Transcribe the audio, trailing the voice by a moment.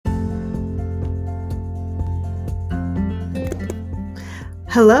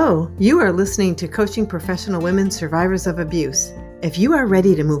Hello, you are listening to Coaching Professional Women Survivors of Abuse. If you are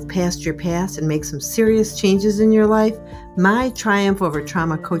ready to move past your past and make some serious changes in your life, my Triumph Over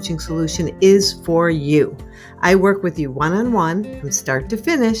Trauma coaching solution is for you. I work with you one-on-one from start to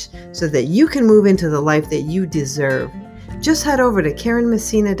finish so that you can move into the life that you deserve. Just head over to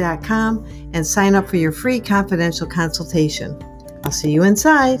KarenMessina.com and sign up for your free confidential consultation. I'll see you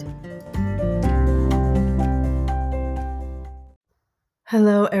inside.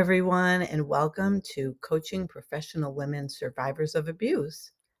 Hello, everyone, and welcome to Coaching Professional Women Survivors of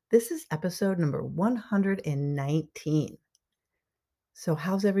Abuse. This is episode number 119. So,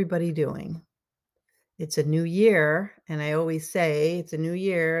 how's everybody doing? It's a new year, and I always say it's a new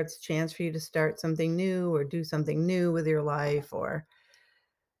year. It's a chance for you to start something new or do something new with your life or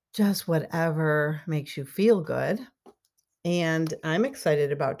just whatever makes you feel good. And I'm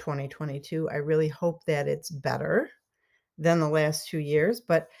excited about 2022. I really hope that it's better than the last 2 years.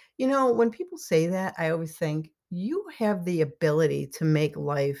 But, when people say that, I always think you have the ability to make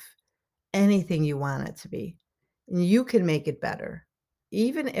life anything you want it to be. And you can make it better,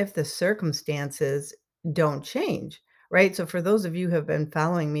 even if the circumstances don't change, right? So, for those of you who have been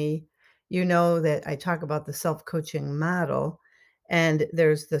following me, you know that I talk about the self coaching model, and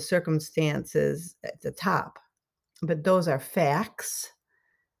there's the circumstances at the top, but those are facts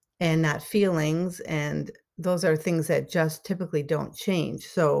and not feelings, and those are things that just typically don't change.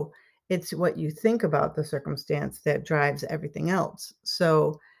 So it's what you think about the circumstance that drives everything else.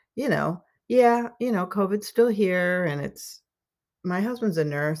 So, COVID's still here, and it's my husband's a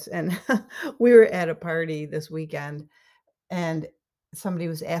nurse, and we were at a party this weekend, and somebody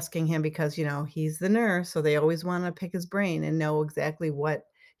was asking him because, he's the nurse, so they always want to pick his brain and know exactly what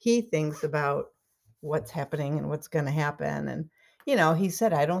he thinks about what's happening and what's going to happen. And, he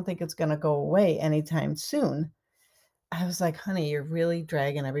said, I don't think it's going to go away anytime soon. I was like, honey, you're really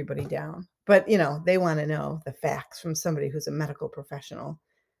dragging everybody down. But, they want to know the facts from somebody who's a medical professional.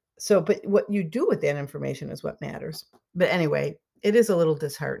 So, but what you do with that information is what matters. But anyway, it is a little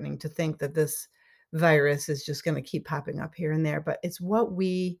disheartening to think that this virus is just going to keep popping up here and there, but it's what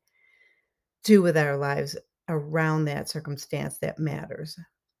we do with our lives around that circumstance that matters.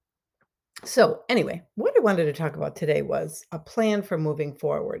 So, anyway, what I wanted to talk about today was a plan for moving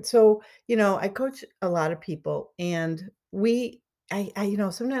forward. So, I coach a lot of people, and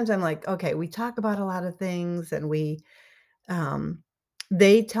sometimes I'm like, okay, we talk about a lot of things, and um,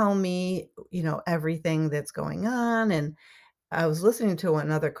 they tell me, everything that's going on. And I was listening to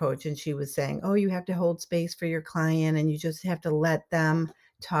another coach, and she was saying, oh, you have to hold space for your client and you just have to let them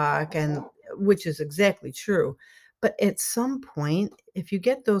talk, and which is exactly true. But at some point, if you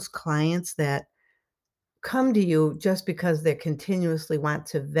get those clients that come to you just because they continuously want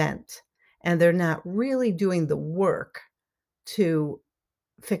to vent and they're not really doing the work to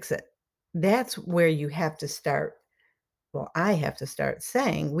fix it, that's where you have to start. Well, I have to start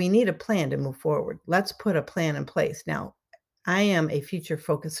saying we need a plan to move forward. Let's put a plan in place. Now, I am a future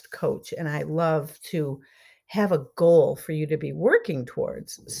focused coach, and I love to have a goal for you to be working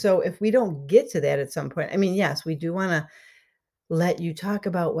towards. So if we don't get to that at some point, I mean, yes, we do want to let you talk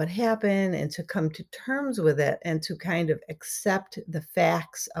about what happened and to come to terms with it and to kind of accept the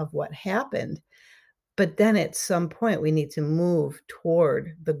facts of what happened. But then at some point, we need to move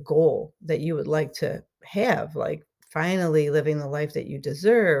toward the goal that you would like to have, like finally living the life that you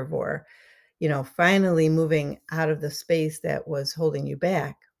deserve, or, finally moving out of the space that was holding you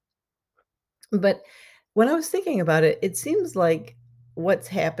back. But when I was thinking about it, it seems like what's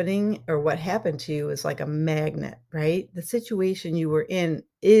happening or what happened to you is like a magnet, right? The situation you were in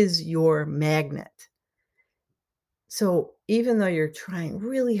is your magnet. So even though you're trying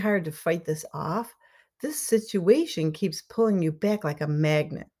really hard to fight this off, this situation keeps pulling you back like a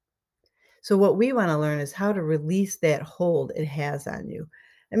magnet. So what we want to learn is how to release that hold it has on you.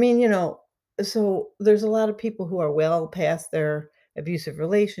 I mean, so there's a lot of people who are well past their abusive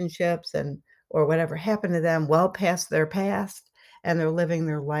relationships and or whatever happened to them, well past their past, and they're living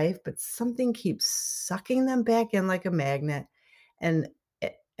their life, but something keeps sucking them back in like a magnet. And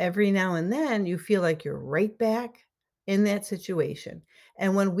every now and then you feel like you're right back in that situation.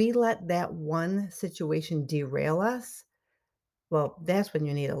 And when we let that one situation derail us, well, that's when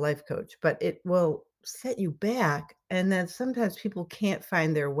you need a life coach, but it will set you back. And then sometimes people can't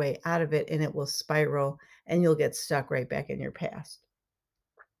find their way out of it, and it will spiral and you'll get stuck right back in your past.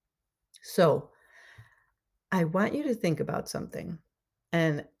 So I want you to think about something.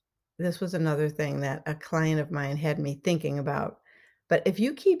 And this was another thing that a client of mine had me thinking about. But if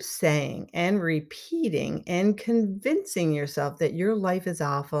you keep saying and repeating and convincing yourself that your life is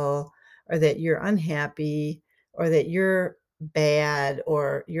awful or that you're unhappy or that you're bad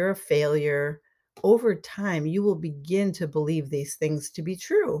or you're a failure, over time, you will begin to believe these things to be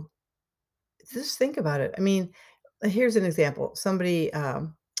true. Just think about it. I mean, here's an example. Somebody,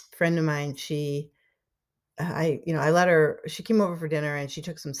 friend of mine, I let her, she came over for dinner and she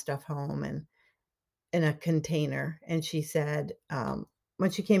took some stuff home and in a container. And she said,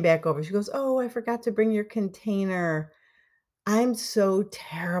 when she came back over, she goes, "Oh, I forgot to bring your container." I'm so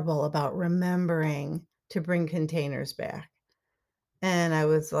terrible about remembering to bring containers back. And I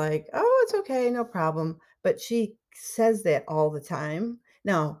was like, "Oh, it's okay, no problem." But she says that all the time.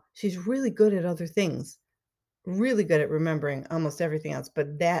 Now, she's really good at other things, really good at remembering almost everything else,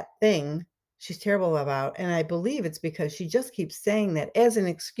 but that thing she's terrible about, and I believe it's because she just keeps saying that as an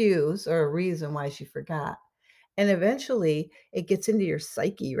excuse or a reason why she forgot. And eventually, it gets into your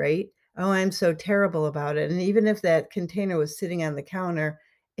psyche, right? "Oh, I'm so terrible about it." And even if that container was sitting on the counter,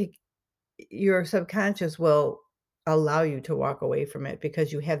 it your subconscious will allow you to walk away from it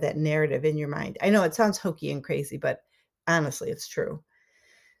because you have that narrative in your mind. I know it sounds hokey and crazy, but honestly, it's true.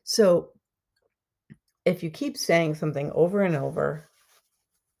 So, if you keep saying something over and over,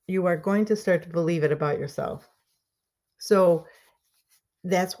 you are going to start to believe it about yourself. So,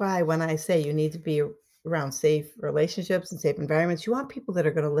 that's why when I say you need to be around safe relationships and safe environments, you want people that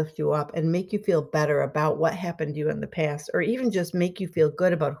are going to lift you up and make you feel better about what happened to you in the past, or even just make you feel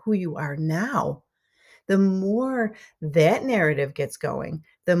good about who you are now. The more that narrative gets going,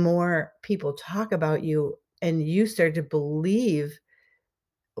 the more people talk about you and you start to believe,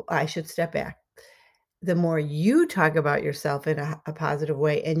 I should step back. The more you talk about yourself in a positive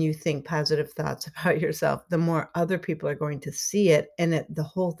way and you think positive thoughts about yourself, the more other people are going to see it. And the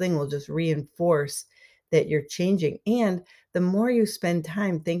whole thing will just reinforce that you're changing. And the more you spend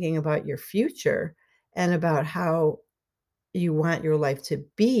time thinking about your future and about how you want your life to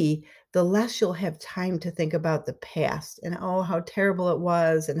be, the less you'll have time to think about the past and, oh, how terrible it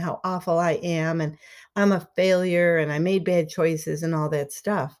was and how awful I am and I'm a failure and I made bad choices and all that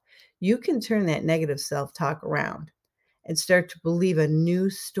stuff. You can turn that negative self-talk around and start to believe a new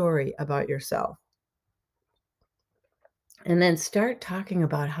story about yourself. And then start talking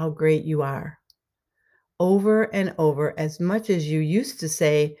about how great you are over and over as much as you used to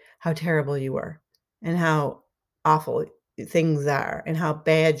say how terrible you were and how awful things are and how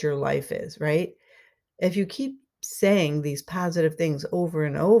bad your life is, right? If you keep saying these positive things over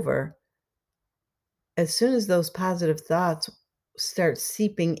and over, as soon as those positive thoughts start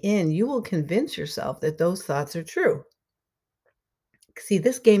seeping in, you will convince yourself that those thoughts are true. See,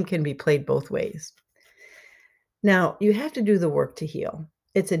 this game can be played both ways. Now, you have to do the work to heal.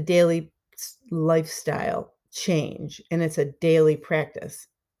 It's a daily lifestyle change and it's a daily practice.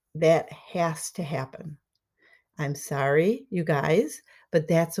 That has to happen. I'm sorry, you guys, but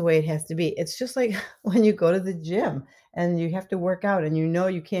that's the way it has to be. It's just like when you go to the gym and you have to work out and you know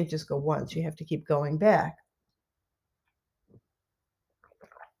you can't just go once, you have to keep going back.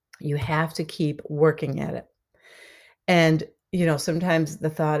 You have to keep working at it. And, sometimes the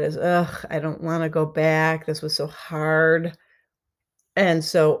thought is, ugh, I don't want to go back. This was so hard. And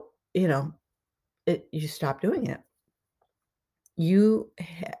so, you stop doing it. You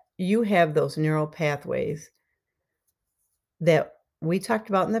have those neural pathways that we talked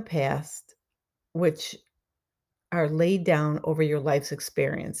about in the past, which are laid down over your life's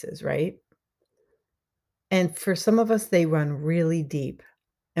experiences, right? And for some of us, they run really deep.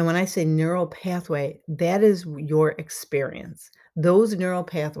 And when I say neural pathway, that is your experience. Those neural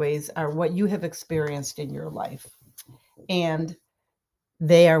pathways are what you have experienced in your life. And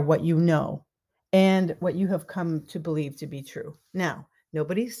they are what you know and what you have come to believe to be true. Now,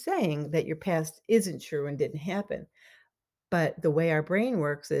 nobody's saying that your past isn't true and didn't happen. But the way our brain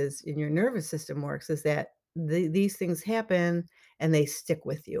works is and your nervous system works is that these things happen and they stick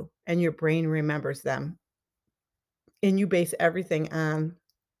with you and your brain remembers them and you base everything on,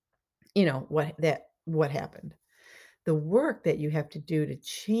 what happened. The work that you have to do to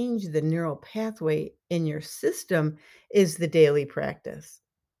change the neural pathway in your system is the daily practice.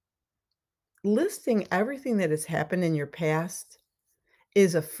 Listing everything that has happened in your past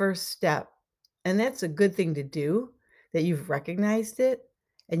is a first step, and that's a good thing to do, that you've recognized it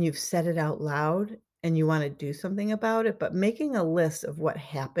and you've said it out loud and you wanna do something about it, but making a list of what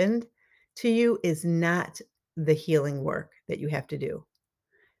happened to you is not the healing work that you have to do.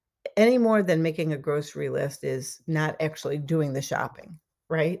 Any more than making a grocery list is not actually doing the shopping,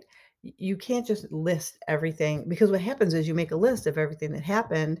 right? You can't just list everything because what happens is you make a list of everything that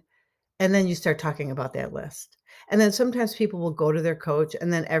happened and then you start talking about that list. And then sometimes people will go to their coach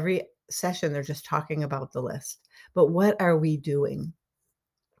and then every session they're just talking about the list. But what are we doing?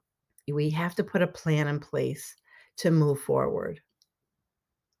 We have to put a plan in place to move forward.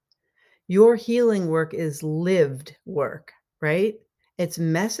 Your healing work is lived work, right? It's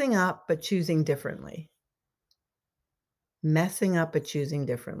messing up, but choosing differently. Messing up, but choosing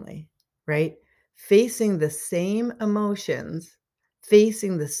differently, right? Facing the same emotions,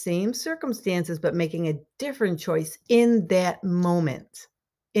 facing the same circumstances, but making a different choice in that moment.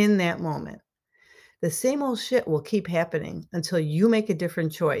 In that moment. The same old shit will keep happening until you make a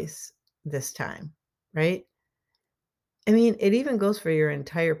different choice this time, right? I mean, it even goes for your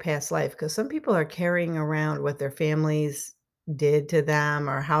entire past life because some people are carrying around what their families did to them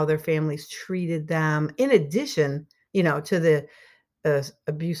or how their families treated them, in addition, to the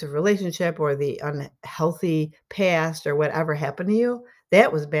abusive relationship or the unhealthy past or whatever happened to you.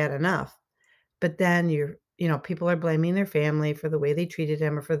 That was bad enough. But then people are blaming their family for the way they treated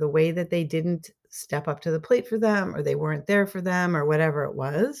them or for the way that they didn't step up to the plate for them or they weren't there for them or whatever it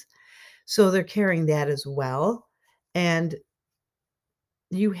was. So they're carrying that as well. And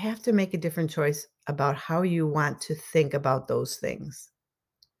you have to make a different choice about how you want to think about those things.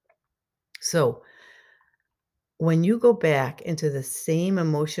 So, when you go back into the same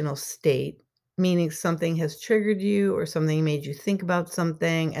emotional state, meaning something has triggered you or something made you think about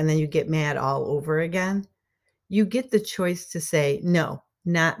something, and then you get mad all over again, you get the choice to say, no,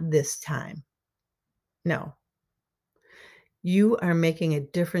 not this time. No, you are making a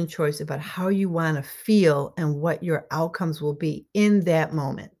different choice about how you want to feel and what your outcomes will be in that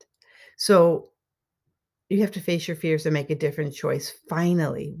moment. So, you have to face your fears and make a different choice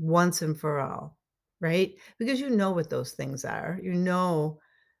finally, once and for all, right? Because you know what those things are. You know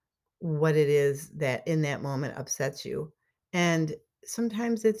what it is that in that moment upsets you. And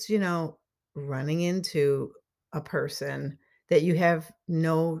sometimes it's, running into a person that you have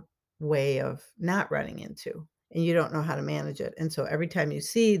no way of not running into and you don't know how to manage it. And so every time you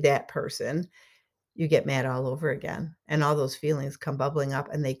see that person, you get mad all over again. And all those feelings come bubbling up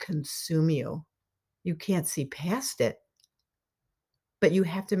and they consume you. You can't see past it, but you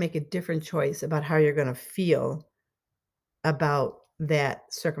have to make a different choice about how you're going to feel about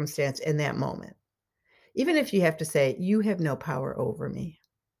that circumstance in that moment. Even if you have to say, "You have no power over me.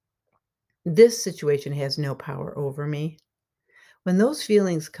 This situation has no power over me." When those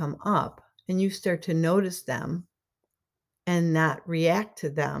feelings come up and you start to notice them and not react to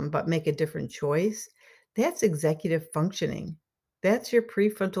them, but make a different choice, that's executive functioning. That's your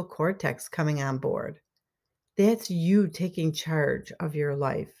prefrontal cortex coming on board. That's you taking charge of your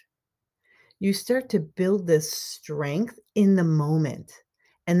life. You start to build this strength in the moment.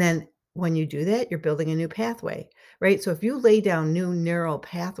 And then when you do that, you're building a new pathway, right? So if you lay down new neural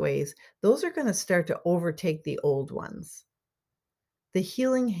pathways, those are going to start to overtake the old ones. The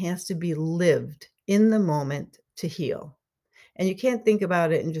healing has to be lived in the moment to heal. And you can't think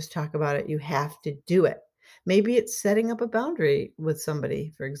about it and just talk about it. You have to do it. Maybe it's setting up a boundary with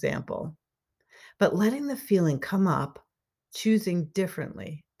somebody, for example, but letting the feeling come up, choosing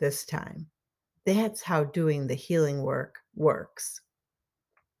differently this time. That's how doing the healing work works.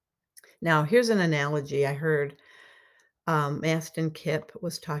 Now, here's an analogy I heard. Maston Kipp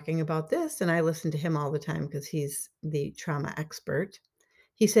was talking about this, and I listen to him all the time because he's the trauma expert.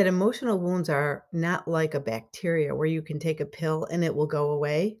 He said emotional wounds are not like a bacteria where you can take a pill and it will go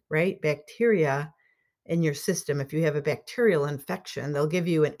away, right? Bacteria in your system, if you have a bacterial infection, they'll give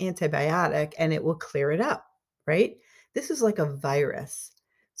you an antibiotic and it will clear it up, right? This is like a virus.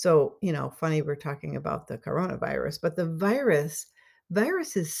 So, funny we're talking about the coronavirus, but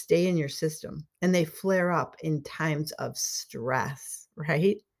viruses stay in your system and they flare up in times of stress,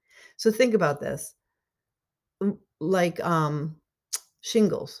 right? So think about this. Like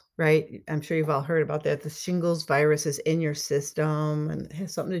shingles, right? I'm sure you've all heard about that. The shingles virus is in your system and it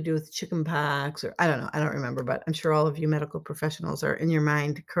has something to do with chicken pox, or I don't know. I don't remember, but I'm sure all of you medical professionals are in your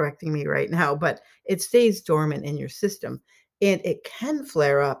mind correcting me right now. But it stays dormant in your system and it can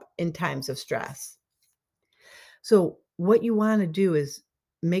flare up in times of stress. So, what you want to do is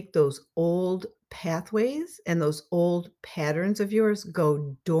make those old pathways and those old patterns of yours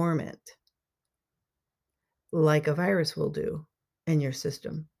go dormant, like a virus will do in your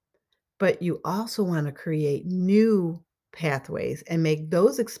system. But you also want to create new pathways and make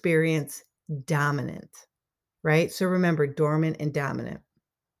those experience dominant, right? So remember dormant and dominant.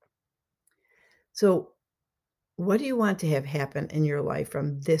 So, what do you want to have happen in your life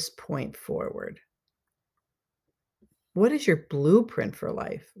from this point forward? What is your blueprint for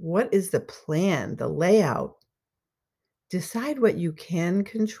life? What is the plan, the layout? Decide what you can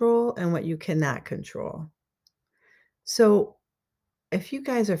control and what you cannot control. So, if you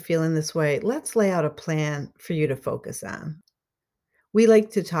guys are feeling this way, let's lay out a plan for you to focus on. We like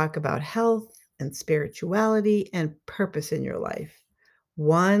to talk about health and spirituality and purpose in your life,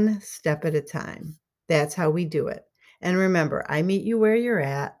 one step at a time. That's how we do it. And remember, I meet you where you're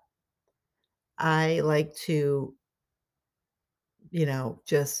at. I like to,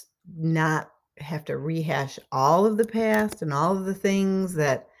 just not have to rehash all of the past and all of the things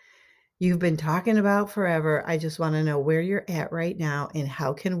that you've been talking about forever. I just want to know where you're at right now and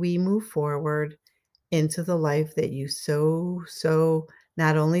how can we move forward into the life that you so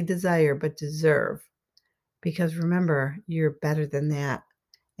not only desire but deserve. Because remember, you're better than that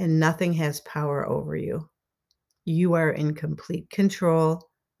and nothing has power over you. You are in complete control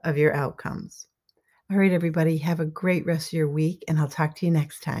of your outcomes. All right, everybody, have a great rest of your week, and I'll talk to you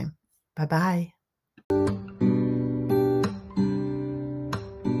next time. Bye bye.